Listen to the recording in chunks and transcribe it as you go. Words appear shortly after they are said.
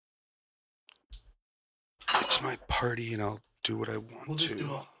It's my party, and I'll do what I want to.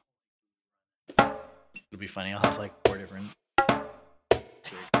 It'll be funny. I'll have like 4 different.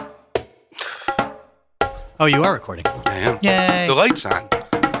 Oh, you are recording. I am. Yay! The light's on.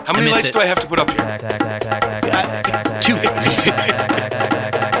 How many lights do I have to put up here? 2.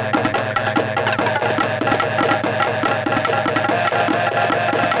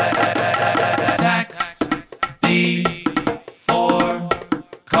 Text before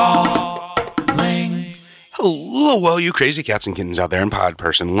calling. Hello, all you crazy cats and kittens out there in pod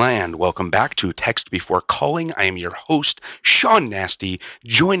person land. Welcome back to Text Before Calling. I am your host, Sean Nasty.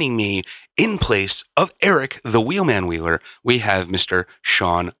 Joining me in place of Eric, the Wheelman Wheeler, we have Mr.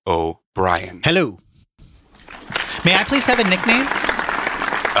 Sean O'Brien. Hello. May I please have a nickname?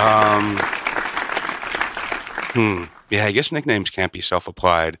 Yeah, I guess nicknames can't be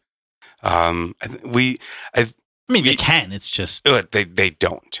self-applied. I mean, they can. It's just they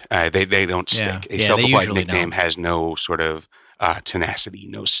don't. They don't stick. A self-applied nickname has no sort of tenacity,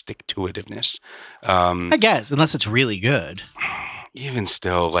 no stick-to-itiveness. I guess, unless it's really good. Even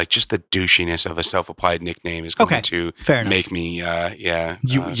still, like just the douchiness of a self-applied nickname is going to make me, I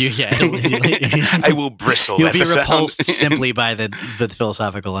will bristle. You'll be repulsed simply by the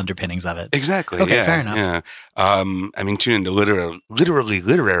philosophical underpinnings of it. Exactly. Okay, yeah, fair enough. Yeah. I mean, tune into literally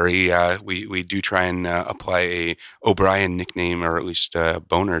literary. We do try and apply a O'Brien nickname, or at least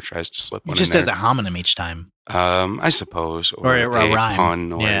Boner tries to slip one. It just in does there. a homonym each time. I suppose, or a rhyme.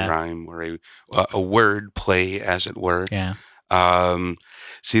 pun, or a rhyme, or a word play, as it were. Yeah. I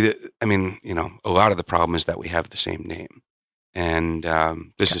mean, a lot of the problem is that we have the same name, and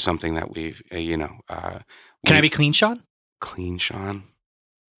this is something that we've, Can I be Clean Sean? Clean Sean.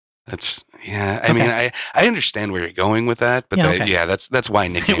 That's I mean, I understand where you're going with that, but that's why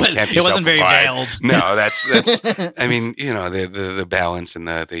nicknames can't be. It wasn't very veiled. No, that's. I mean, the balance and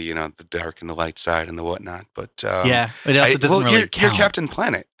the dark and the light side and the whatnot. But it also doesn't really count. You're Captain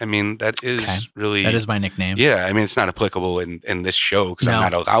Planet. I mean, that is really that is my nickname. Yeah, I mean, it's not applicable in this show because I'm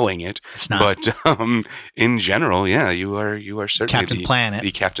not allowing it. It's not. But in general, you are certainly Captain Planet,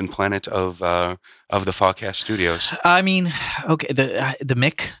 the Captain Planet of the Fogcast Studios. I mean, okay, the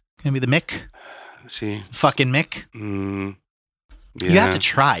Mick. Can be the Mick? See? Fucking Mick? Yeah. You have to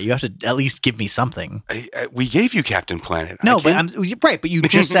try. You have to at least give me something. We gave you Captain Planet. No, but but you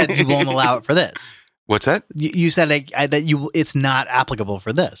just said you won't allow it for this. What's that? You said that it's not applicable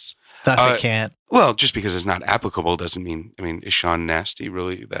for this. Thus it can't. Well, just because it's not applicable doesn't mean, is Sean Nasty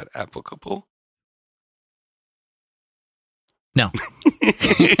really that applicable? No.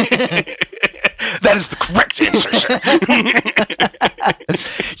 That is the correct answer, sir.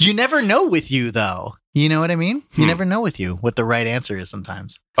 You never know with you, though. You know what I mean? You never know with you what the right answer is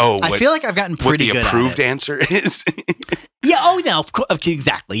sometimes. I feel like I've gotten pretty good at it. What the approved answer is? Yeah, no, of course,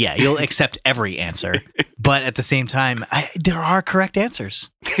 exactly. Yeah, you'll accept every answer. But at the same time, there are correct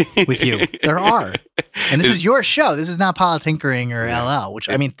answers with you. There are. And this is your show. This is not Politinkering or LL, which,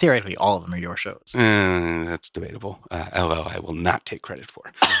 I mean, theoretically, all of them are your shows. That's debatable. LL, I will not take credit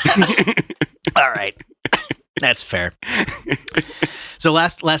for. All right. That's fair. So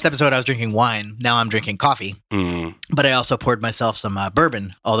last episode, I was drinking wine. Now I'm drinking coffee. But I also poured myself some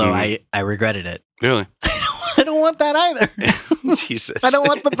bourbon, although I regretted it. Really? I don't want that either. Jesus. I don't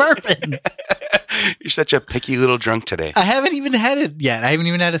want the bourbon. You're such a picky little drunk today. I haven't even had it yet. I haven't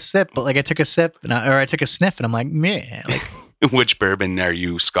even had a sip. But I took a sip, or I took a sniff, and I'm like, meh. Which bourbon are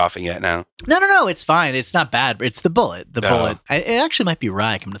you scoffing at now? No. It's fine. It's not bad. It's the Bullet. The Bullet. It actually might be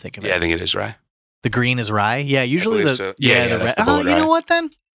rye, come to think of it. Yeah, I think it is rye. The green is rye? Yeah, usually the... So. Yeah, the red. Bullet You rye. know what, then?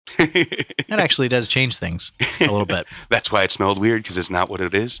 That actually does change things a little bit. That's why it smelled weird, because it's not what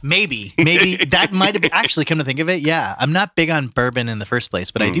it is? Maybe. That might have actually, come to think of it, yeah. I'm not big on bourbon in the first place,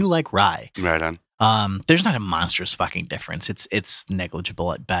 but I do like rye. Right on. There's not a monstrous fucking difference. It's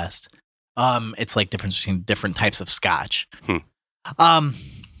negligible at best. It's like difference between different types of scotch. I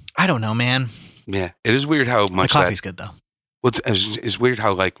don't know, man. Yeah, it is weird how much the coffee's good, though. Well, it's weird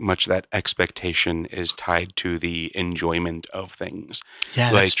how much that expectation is tied to the enjoyment of things.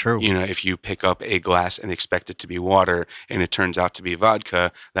 Yeah, that's true. If you pick up a glass and expect it to be water and it turns out to be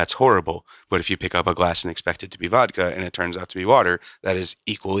vodka, that's horrible. But if you pick up a glass and expect it to be vodka and it turns out to be water, that is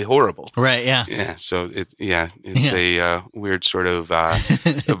equally horrible. Right, yeah. Yeah, so it's a weird sort of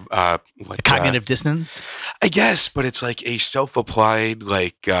cognitive dissonance? I guess, but it's like a self-applied,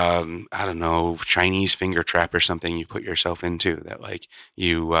 I don't know, Chinese finger trap or something you put yourself into, that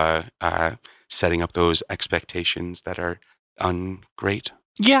you setting up those expectations that are ungreat.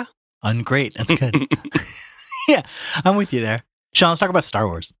 Yeah, ungreat. That's good. Yeah, I'm with you there. Sean, let's talk about Star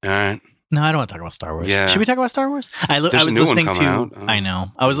Wars. All right. No, I don't want to talk about Star Wars. Yeah. Should we talk about Star Wars? I There's was a new one listening coming to. out. Oh. I know.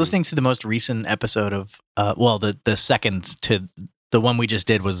 I was listening to the most recent episode of. The second to the one we just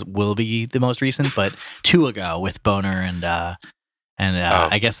did will be the most recent, but 2 ago with Boner and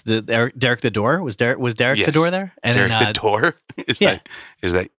I guess Derek the Door was Derek Yes. the Door there. And Derek then, the Door? yeah.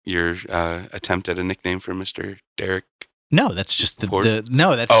 Is that your attempt at a nickname for Mr. Derek? No, that's just Laporte? just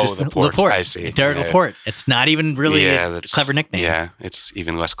Laporte. Laporte. I see. Derek Yeah. Laporte. It's not even really a that's clever nickname. Yeah, it's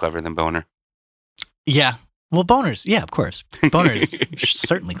even less clever than Boner. Yeah. Well, Boner's, yeah, of course. Boner is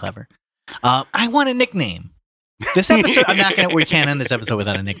certainly clever. I want a nickname. This episode, we can't end this episode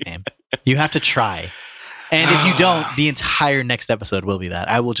without a nickname. You have to try. And if you don't, the entire next episode will be that.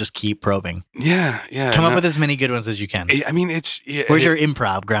 I will just keep probing. Yeah. Come up with as many good ones as you can. I mean, it's... Yeah, Where's your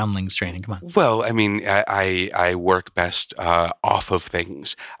improv groundlings training? Come on. Well, I mean, I work best off of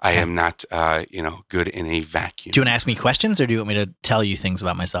things. I am not, good in a vacuum. Do you want to ask me questions or do you want me to tell you things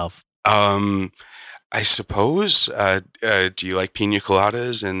about myself? I suppose. Do you like pina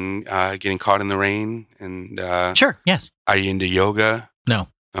coladas and getting caught in the rain? And Sure, yes. Are you into yoga? No.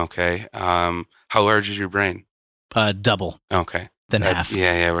 Okay. How large is your brain? Double. Okay. Then half.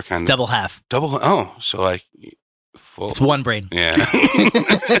 Yeah, we're kind of Double half. double. Oh, so like full. It's one brain. Yeah.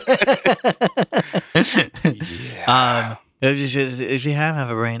 Yeah. If you have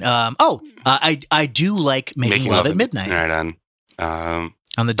a brain. I do like making love at midnight Right on.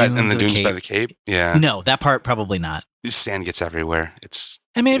 on the dunes. In the of dunes Cape. by the Cape. Yeah. No, that part probably not. Sand gets everywhere.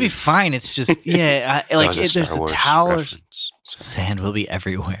 I mean, it'd be fine. It's just That was a there's Star a Wars towel. reference. Sand will be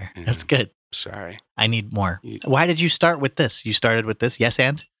everywhere. Yeah. That's good. Sorry. I need more. You- Why did you start with this? You started with this, yes,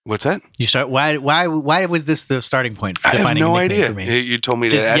 and What's that? you start. Why was this the starting point? For I have defining no a nickname idea. For me? You told me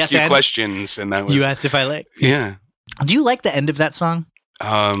Just to ask yes you and? questions, and that was You asked if I like. yeah. Do you like the end of that song?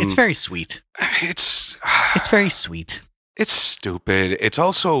 It's very sweet. It's It's very sweet. it's stupid. It's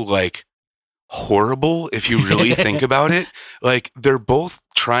also like horrible if you really think about it. Like they're both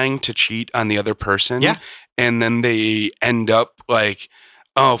trying to cheat on the other person, Yeah. and then they end up like,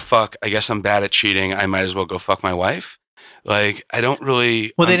 oh fuck, I guess I'm bad at cheating. I might as well go fuck my wife. Like I don't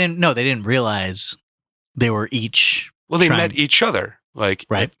really. Well, they didn't realize they were each. Well, they trying- met each other. Like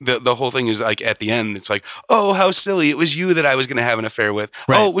Right. the whole thing is like at the end, it's like, oh, how silly! It was you that I was going to have an affair with.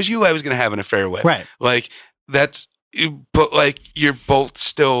 Right. Oh, it was you I was going to have an affair with. Right. Like that's, but like you're both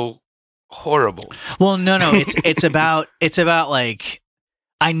still horrible. Well, no. It's about like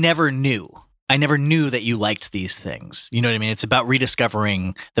I never knew that you liked these things. You know what I mean? It's about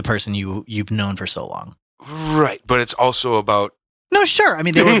rediscovering the person you've known for so long. Right, but it's also about. No, sure. I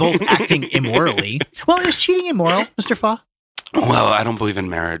mean, they were both acting immorally. Well, is cheating immoral, Mr. Fa? Well, I don't believe in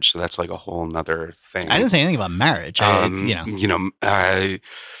marriage, so that's like a whole nother thing. I didn't say anything about marriage. I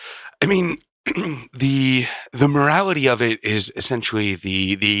mean, the morality of it is essentially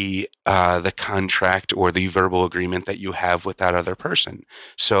the contract or the verbal agreement that you have with that other person.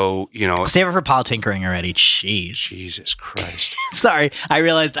 So Save it for politinkering already. Jeez. Jesus Christ. Sorry, I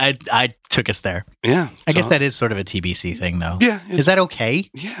realized I took us there. Yeah, I guess that is sort of a TBC thing, though. Yeah, Is that okay?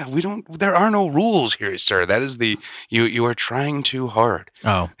 yeah. We don't. There are no rules here, sir. That is you are trying too hard.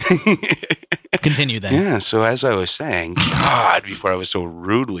 Oh, continue then. Yeah. So as I was saying, God, before I was so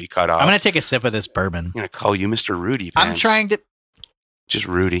rudely cut off, I'm going to take a sip of this bourbon. I'm gonna call you Mr. Rudy. I'm Pants. trying to. Just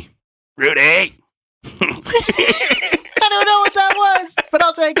Rudy. Rudy. I don't know what that was, but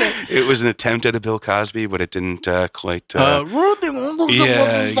I'll take it. It was an attempt at a Bill Cosby, but it didn't quite. Yeah,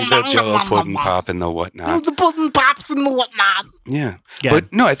 the Jello pudding pop and the whatnot. The pudding pops and the whatnot. Yeah. Yeah.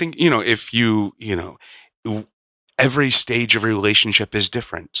 But no, I think if every stage of a relationship is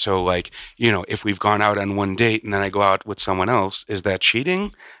different. So like if we've gone out on one date and then I go out with someone else, is that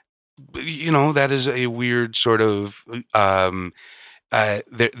cheating? That is a weird sort of.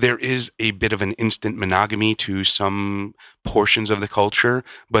 There is a bit of an instant monogamy to some portions of the culture,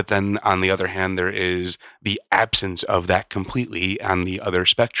 but then on the other hand, there is the absence of that completely on the other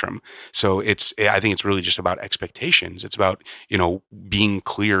spectrum. So I think it's really just about expectations. It's about, being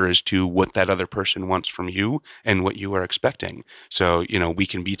clear as to what that other person wants from you and what you are expecting. So, we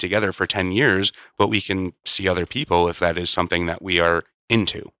can be together for 10 years, but we can see other people if that is something that we are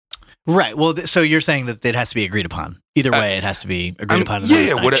into. Right. Well, so you're saying that it has to be agreed upon. Either way, it has to be agreed upon.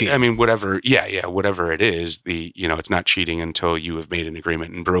 Whatever. Yeah, whatever it is. It's not cheating until you have made an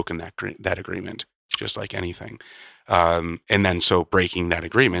agreement and broken that agreement. just like anything. And then so breaking that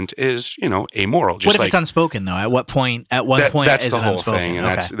agreement is, amoral. Just What if like, it's unspoken though? At what point? At one point, that's is the it whole unspoken? thing, and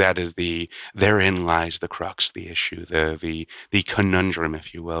that is therein lies the crux, the issue, the conundrum,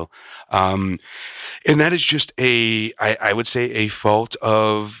 if you will, and that is just I would say a fault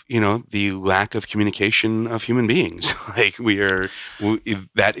of the lack of communication of human beings. Like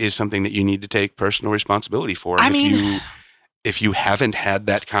that is something that you need to take personal responsibility for. If you haven't had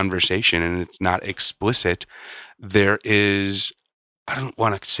that conversation and it's not explicit, there is, I don't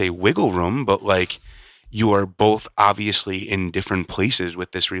want to say wiggle room, but like you are both obviously in different places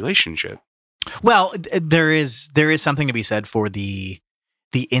with this relationship. Well, there is something to be said for the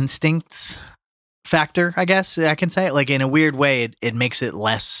instincts factor, I guess I can say. Like in a weird way, it makes it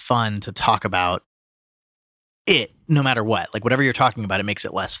less fun to talk about it no matter what. Like whatever you're talking about, it makes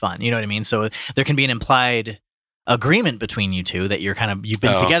it less fun. You know what I mean? So there can be an implied agreement between you two that you've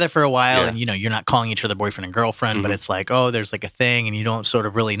been together for a while, and you're not calling each other boyfriend and girlfriend, but it's like, there's like a thing and you don't sort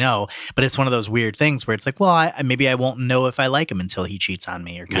of really know, but it's one of those weird things where it's like, well, maybe I won't know if I like him until he cheats on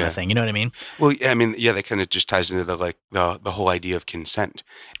me or kind of thing. You know what I mean? Well, I mean, that kind of just ties into the whole idea of consent.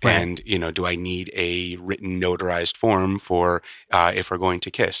 Right. And, do I need a written notarized form for if we're going to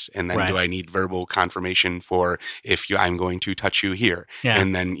kiss? And then do I need verbal confirmation for if I'm going to touch you here? Yeah.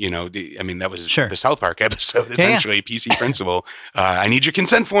 And then, that was the South Park episode, essentially, PC principle. I need your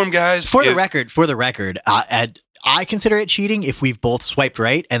consent form, guys. For the record, I consider it cheating if we've both swiped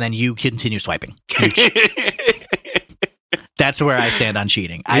right and then you continue swiping. That's where I stand on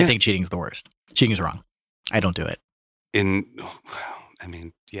cheating. I think cheating is the worst. Cheating is wrong. I don't do it.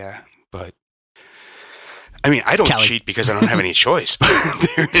 But I don't cheat because I don't have any choice.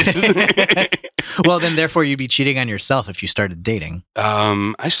 Well, then therefore you'd be cheating on yourself if you started dating.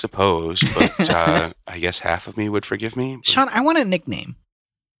 I suppose, but I guess half of me would forgive me. Sean, I want a nickname.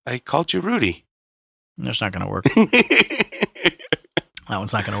 I called you Rudy. That's not going to work. That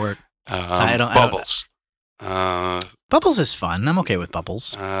one's not going to work. Bubbles. Bubbles is fun. I'm okay with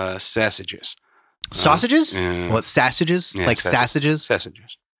Bubbles. Sausages. Sausages? What, sausages? Yeah, like sausages?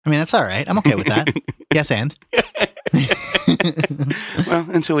 Sausages. I mean, that's all right. I'm okay with that. Yes, and? Well,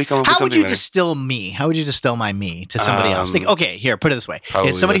 until we come up with something How would you better. distill me? How would you distill my me to somebody else? Think, okay, here, put it this way.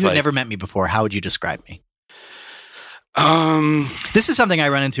 As somebody who'd never met me before, how would you describe me? This is something I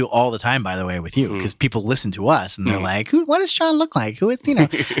run into all the time, by the way, with you, because people listen to us and they're like, what does Sean look like? Who's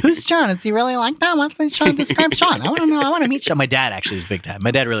Sean? Is he really like that? What does Sean describe Sean? I want to know. I want to meet Sean. My dad actually is big time.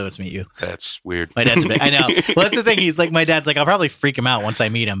 My dad really wants to meet you. That's weird. My dad's I know. Well, that's the thing. He's like, my dad's like, I'll probably freak him out once I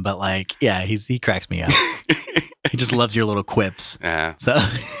meet him, but like, yeah, he cracks me up. He just loves your little quips. Yeah. So,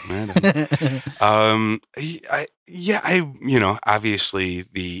 obviously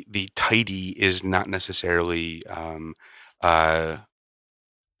the tidy is not necessarily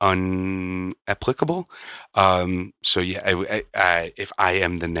unapplicable. So yeah, if I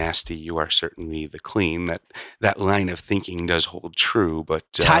am the nasty, you are certainly the clean. That line of thinking does hold true,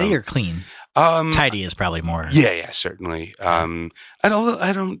 but tidy or clean? Tidy is probably more. Yeah, certainly.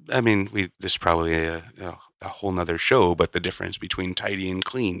 This is probably a whole nother show, but the difference between tidy and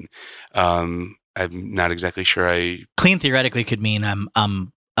clean, I'm not exactly sure. Clean theoretically could mean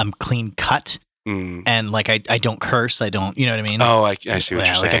I'm clean cut. And like I don't curse, I don't, you know what I mean? Oh, I see what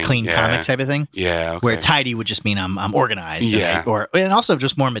you're saying. Like a clean comic type of thing. Yeah. Okay. Where tidy would just mean I'm organized. Yeah. And also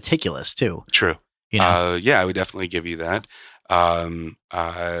just more meticulous too. True. You know? I would definitely give you that. I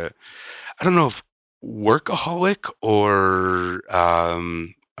don't know if workaholic or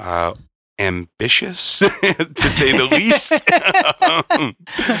ambitious, to say the least.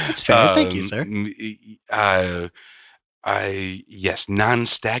 That's fair. Thank you, sir. Yes,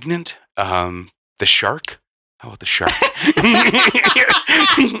 non-stagnant. The shark. How about the shark?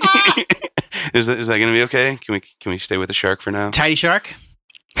 Is that going to be okay? Can we stay with the shark for now? Tidy shark.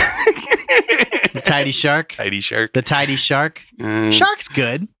 The tidy shark. Tidy shark. The tidy shark. Shark's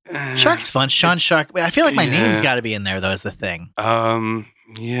good. Shark's fun. Sean Shark. I feel like my name's got to be in there though. Is the thing.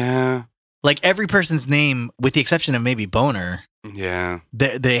 Yeah. Like every person's name, with the exception of maybe Boner. Yeah.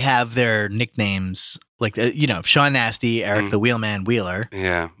 They have their nicknames, like Sean Nasty, Eric the Wheelman Wheeler.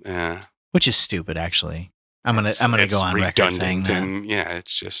 Yeah. Which is stupid, actually. I'm gonna go on record saying that. And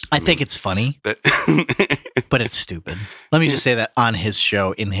it's just. I think it's funny, but it's stupid. Let me just say that on his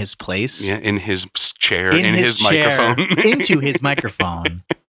show, in his place, in his chair, in his microphone, into his microphone.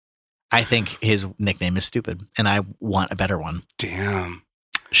 I think his nickname is stupid, and I want a better one. Damn.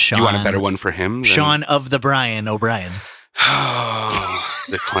 Sean, you want a better one for him? Sean of the Brian O'Brien. Oh,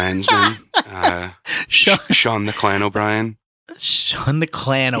 the Klansman. Sean the Clan O'Brien. Sean the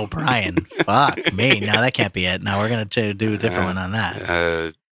Clan O'Brien. Fuck me. No, that can't be it. No, we're going to do a different one on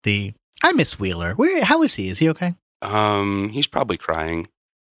that. The I miss Wheeler. How is he? Is he okay? He's probably crying.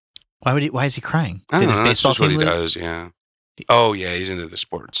 Why is he crying? I don't Did his know. That's baseball just what team he lose? does. Yeah. Oh yeah, he's into the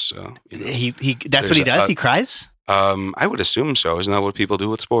sports. So you know. He that's what he does. He cries. I would assume so. Isn't that what people do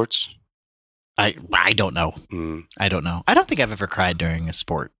with sports? I don't know. Mm. I don't know. I don't think I've ever cried during a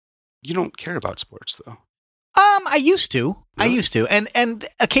sport. You don't care about sports though. I used to. Really? I used to. And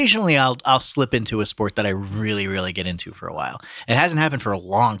occasionally I'll slip into a sport that I really, really get into for a while. It hasn't happened for a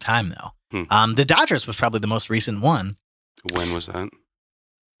long time though. The Dodgers was probably the most recent one. When was that?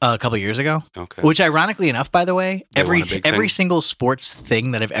 A couple years ago. Okay. Which ironically enough, by the way, They won every a big every thing? single sports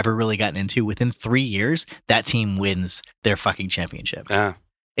thing that I've ever really gotten into, within 3 years, that team wins their fucking championship. Ah.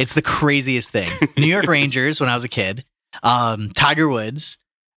 It's the craziest thing. New York Rangers when I was a kid, Tiger Woods,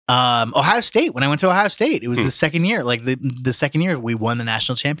 Ohio State when I went to Ohio State. It was the second year, like the second year we won the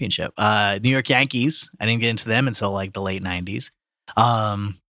national championship. New York Yankees, I didn't get into them until like the late 90s.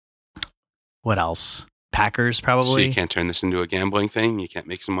 What else? Packers So probably. you can't turn this into a gambling thing. You can't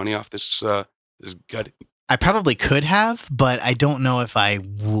make some money off this this gut. I probably could have, but I don't know if I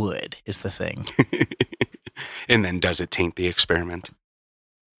would, is the thing. And then does it taint the experiment?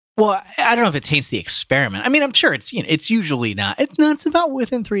 Well, I don't know if it taints the experiment. I mean, I'm sure it's usually not. It's about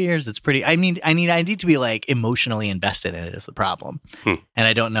within 3 years. It's pretty. I need to be like emotionally invested in it is the problem. And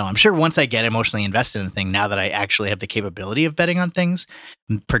I don't know. I'm sure once I get emotionally invested in a thing, now that I actually have the capability of betting on things,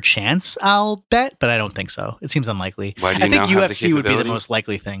 perchance I'll bet, but I don't think so. It seems unlikely. Why do you I think now have the UFC would be the capability? most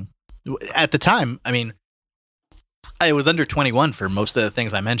likely thing. At the time, I mean, I was under 21 for most of the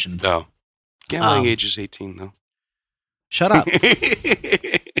things I mentioned. No. Gambling age is 18 though. Shut up.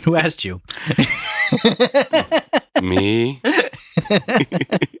 Who asked you? Me?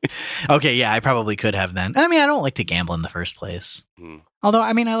 Okay, yeah, I probably could have then. I mean, I don't like to gamble in the first place. Although,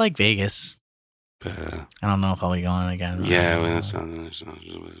 I mean, I like Vegas. I don't know if I'll be going again. Yeah, well, that's not. I don't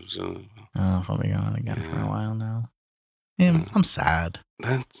know if I'll be going again for a while now. Yeah, I'm sad.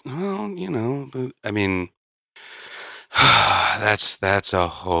 That's well, you know. I mean, that's a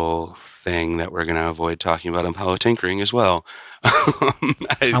whole thing that we're gonna avoid talking about in Politinkering as well.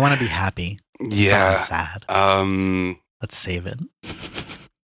 I want to be happy. Yeah. I'm sad. Let's save it.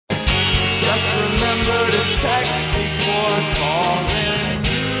 Just remember to text before calling.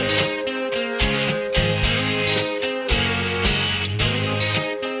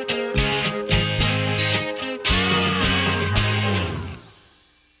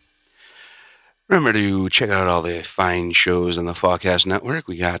 Remember to check out all the fine shows on the Fallcast Network.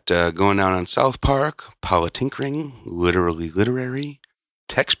 We got Going Down on South Park, Politinkering, Literally Literary,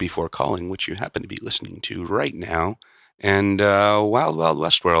 Text Before Calling, which you happen to be listening to right now, and Wild Wild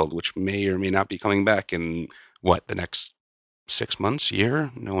Westworld, which may or may not be coming back in, the next 6 months,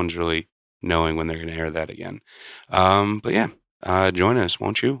 year? No one's really knowing when they're going to air that again. But yeah, join us,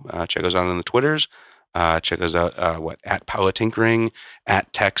 won't you? Check us out on the Twitters. Check us out, at Politinkering,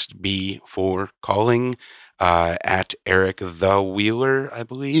 at Text Before Calling, at Eric the Wheeler, I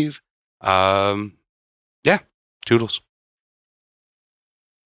believe. Yeah, toodles.